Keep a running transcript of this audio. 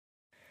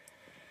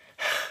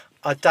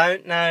I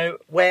don't know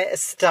where to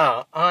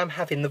start. I'm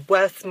having the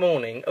worst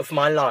morning of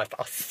my life,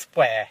 I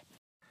swear.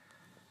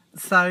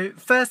 So,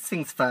 first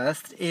things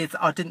first is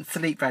I didn't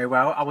sleep very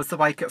well. I was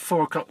awake at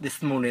 4 o'clock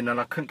this morning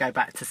and I couldn't go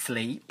back to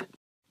sleep.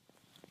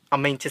 I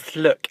mean, just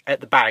look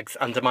at the bags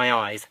under my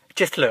eyes.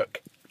 Just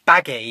look.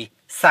 Baggy,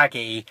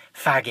 saggy,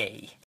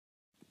 faggy.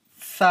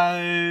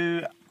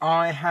 So,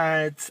 I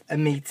had a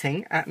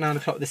meeting at 9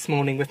 o'clock this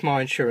morning with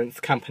my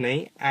insurance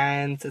company,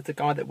 and there's a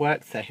guy that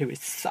works there who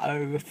is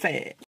so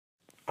fit.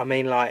 I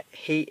mean, like,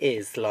 he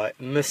is like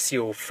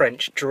Monsieur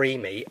French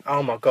Dreamy.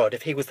 Oh my God,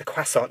 if he was the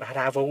croissant, I'd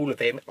have all of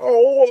him.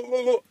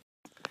 Oh.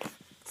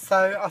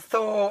 So I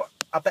thought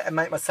I better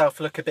make myself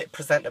look a bit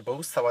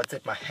presentable, so I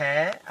did my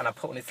hair, and I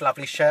put on his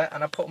lovely shirt,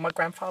 and I put on my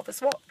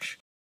grandfather's watch.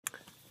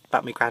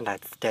 But my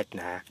granddad's dead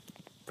now.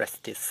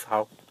 Rest his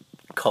soul.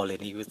 Colin,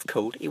 he was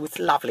called. He was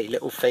a lovely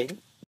little thing.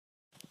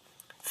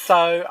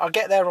 So I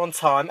get there on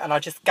time, and I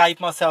just gave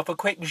myself a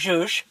quick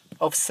zhuzh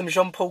of some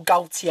Jean Paul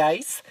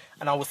Gaultiers,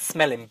 and I was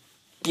smelling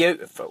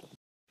beautiful.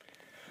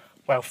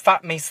 Well,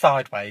 fuck me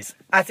sideways.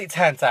 As it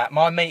turns out,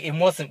 my meeting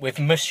wasn't with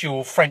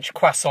Monsieur French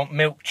Croissant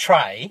Milk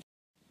Tray.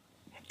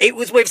 It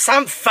was with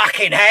some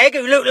fucking hag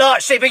who looked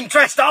like she'd been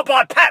dressed up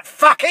by Pat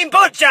fucking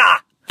Butcher!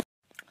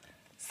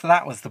 So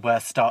that was the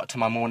worst start to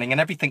my morning,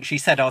 and everything she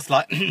said I was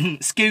like,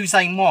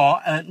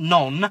 excusez-moi,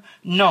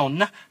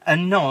 non.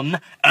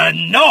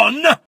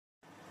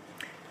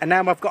 And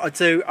now I've got to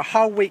do a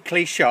whole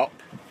weekly shop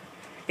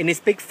in this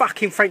big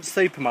fucking French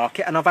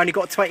supermarket, and I've only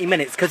got 20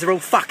 minutes because they're all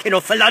fucking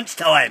off for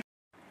lunchtime.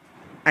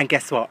 And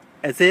guess what?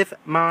 As if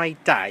my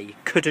day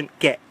couldn't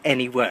get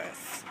any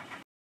worse,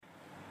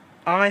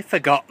 I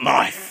forgot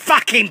my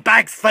fucking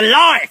bags for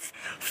life!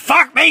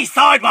 Fuck me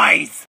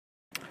sideways!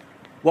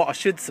 What I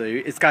should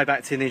do is go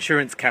back to the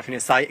insurance company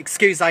and say,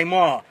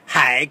 excusez-moi,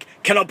 hag,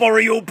 can I borrow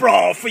your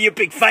bra for your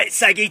big fat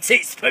saggy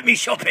tits to put me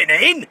shopping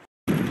in?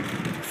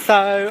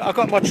 So, I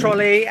got my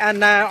trolley, and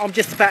now I'm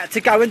just about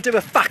to go and do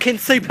a fucking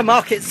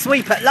supermarket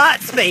sweep at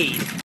light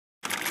speed.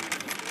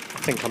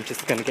 I think I'm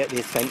just going to get the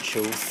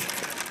essentials.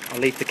 I'll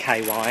leave the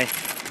KY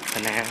for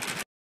now.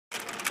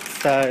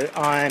 So,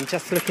 I'm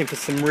just looking for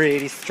some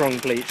really strong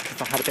bleach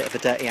because I had a bit of a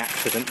dirty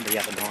accident the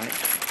other night.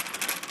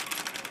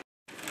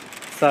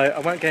 So, I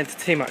won't go into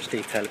too much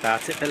detail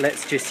about it, but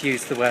let's just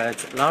use the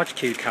words large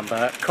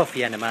cucumber,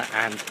 coffee enema,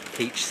 and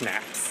peach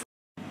snaps.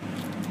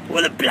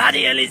 Well, the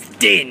bloody hell is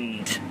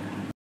dinned!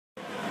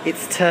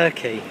 It's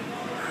turkey.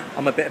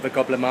 I'm a bit of a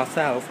gobbler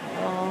myself.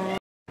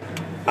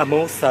 I'm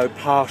also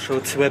partial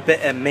to a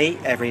bit of meat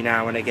every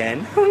now and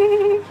again.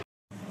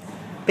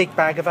 Big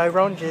bag of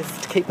oranges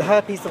to keep the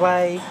herpes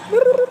away.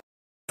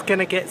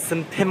 Gonna get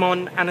some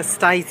Pimon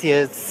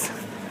Anastasias.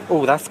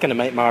 Oh, that's gonna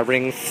make my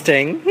rings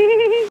sting.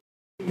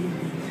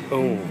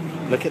 Oh,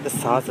 look at the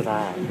size of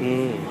that.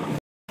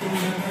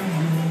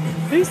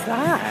 Who's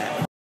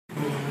that?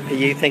 Are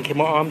you thinking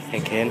what I'm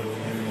thinking?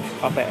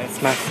 I bet it's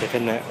massive,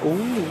 isn't it?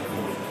 Ooh.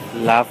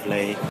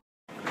 Lovely.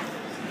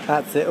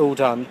 That's it, all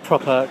done.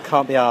 Proper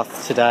can't be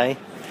arsed today.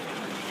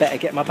 Better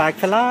get my bag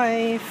for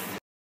life.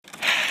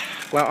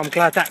 Well, I'm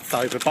glad that's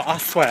over, but I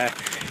swear,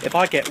 if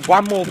I get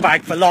one more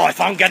bag for life,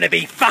 I'm gonna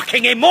be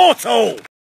fucking immortal!